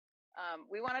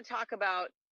we want to talk about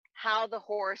how the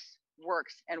horse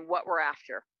works and what we're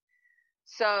after.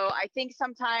 So I think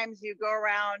sometimes you go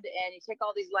around and you take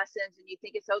all these lessons and you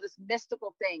think it's this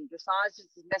mystical thing. Dressage is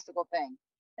this mystical thing.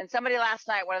 And somebody last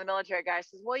night, one of the military guys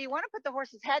says, well, you want to put the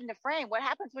horse's head in the frame. What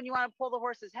happens when you want to pull the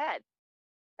horse's head?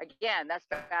 Again, that's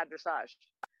bad dressage.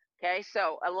 Okay,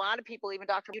 so a lot of people, even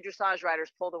Dr. dressage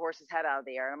riders, pull the horse's head out of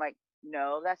the air. And I'm like,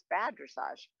 no, that's bad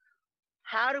dressage.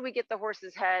 How do we get the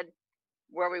horse's head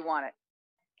where we want it?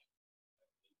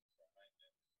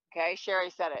 Okay, Sherry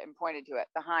said it and pointed to it,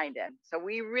 the hind end. So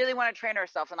we really want to train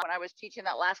ourselves. And when I was teaching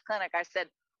that last clinic, I said,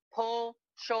 pull,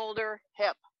 shoulder,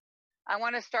 hip. I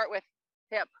want to start with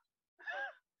hip.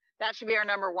 That should be our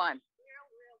number one.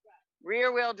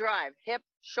 Rear wheel drive, hip,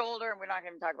 shoulder, and we're not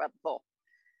going to talk about the pull.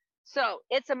 So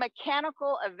it's a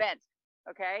mechanical event,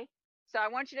 okay? So I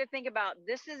want you to think about,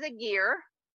 this is a gear.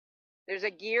 There's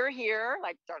a gear here,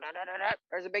 like,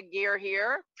 there's a big gear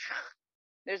here.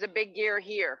 There's a big gear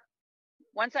here.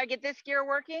 Once I get this gear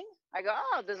working, I go,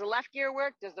 oh, does the left gear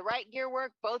work? Does the right gear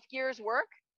work? Both gears work.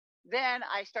 Then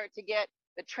I start to get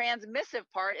the transmissive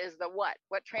part is the what?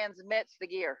 What transmits the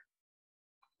gear?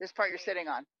 This part you're sitting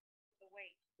on. The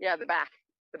weight. Yeah, the back.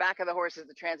 The back of the horse is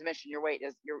the transmission. Your weight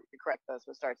is, you're correct. That's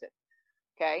what starts it.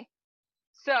 Okay.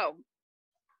 So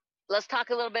let's talk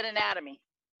a little bit anatomy.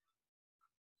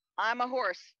 I'm a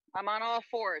horse. I'm on all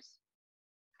fours.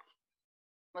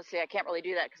 Let's see. I can't really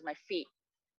do that because my feet.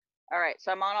 All right,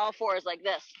 so I'm on all fours like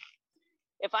this.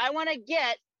 If I want to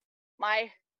get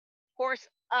my horse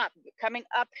up, coming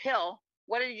uphill,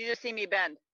 what did you just see me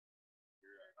bend?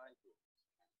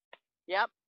 Yep.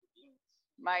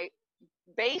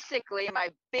 Basically my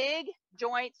big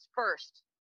joints first.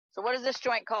 So what is this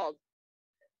joint called?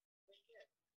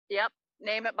 Yep,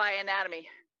 name it by anatomy.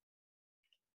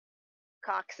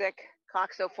 Coccyx,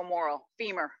 coxofemoral,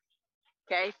 femur.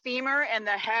 Okay, femur and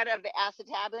the head of the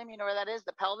acetabulum, you know where that is?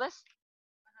 The pelvis.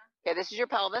 Okay, this is your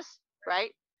pelvis,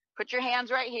 right? Put your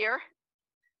hands right here.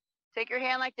 Take your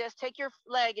hand like this. Take your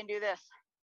leg and do this.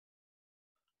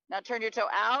 Now turn your toe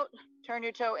out, turn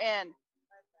your toe in.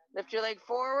 Lift your leg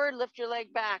forward, lift your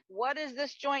leg back. What does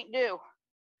this joint do?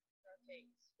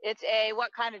 It's a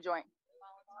what kind of joint?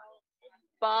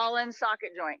 Ball and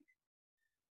socket joint.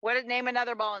 Name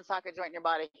another ball and socket joint in your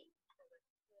body.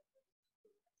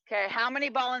 Okay, how many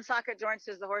ball and socket joints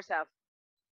does the horse have?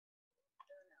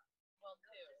 Well,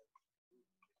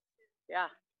 2. Yeah.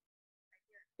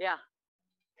 Yeah.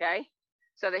 Okay.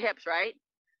 So the hips, right?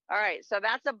 All right. So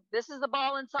this is the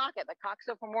ball and socket, the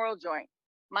coxofemoral joint.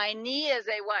 My knee is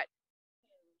a what?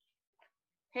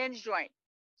 Hinge joint.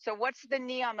 So what's the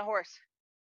knee on the horse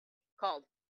called?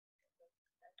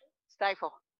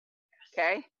 Stifle.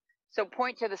 Okay. So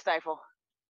point to the stifle.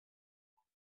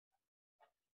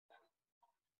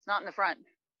 It's not in the front.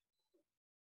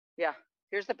 Yeah.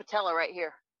 Here's the patella right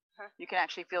here. Huh. You can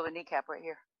actually feel the kneecap right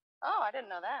here. Oh, I didn't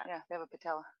know that. Yeah, they have a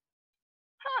patella.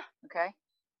 Huh. Okay.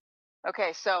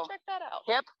 Okay, so check that out.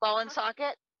 Hip, ball and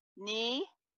socket, knee.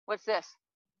 What's this?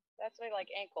 That's like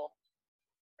ankle,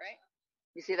 right?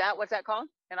 You see that? What's that called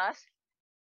in us?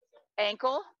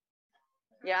 Ankle.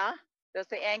 Yeah, that's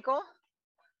the ankle.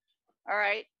 All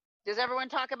right. Does everyone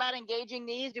talk about engaging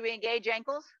knees? Do we engage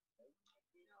ankles?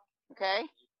 Okay.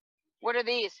 What are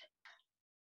these?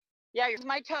 Yeah, here's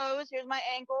my toes. Here's my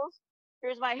ankles.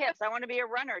 Here's my hips. I want to be a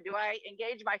runner. Do I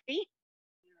engage my feet?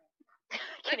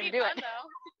 Can't even do it.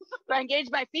 Do I engage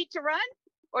my feet to run?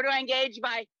 Or do I engage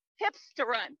my hips to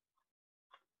run?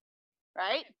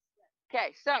 Right?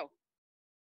 Okay, so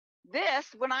this,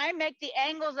 when I make the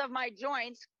angles of my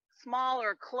joints small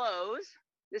or close,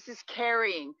 this is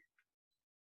carrying.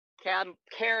 Okay, I'm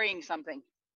carrying something,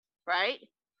 right?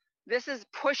 This is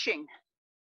pushing,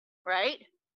 right?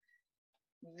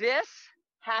 This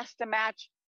has to match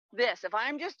this. If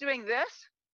I'm just doing this,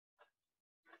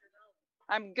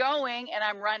 I'm going and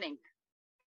I'm running,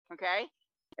 okay?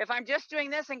 If I'm just doing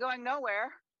this and going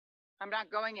nowhere, I'm not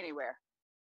going anywhere.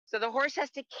 So the horse has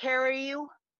to carry you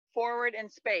forward in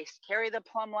space, carry the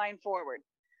plumb line forward.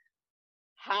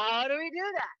 How do we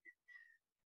do that?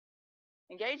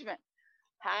 Engagement.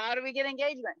 How do we get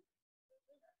engagement?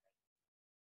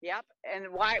 Yep, and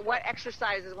what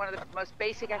exercise is one of the most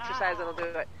basic exercises that'll do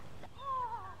it?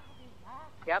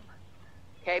 Yep.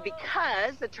 Okay,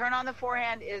 because the turn on the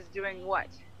forehand is doing what?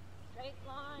 Straight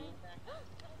line.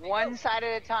 One side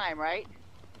at a time, right?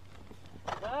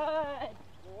 Good.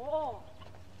 Whoa.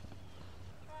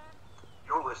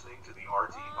 You're listening to the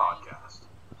RT Podcast,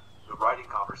 the riding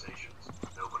conversations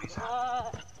nobody's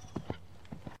having.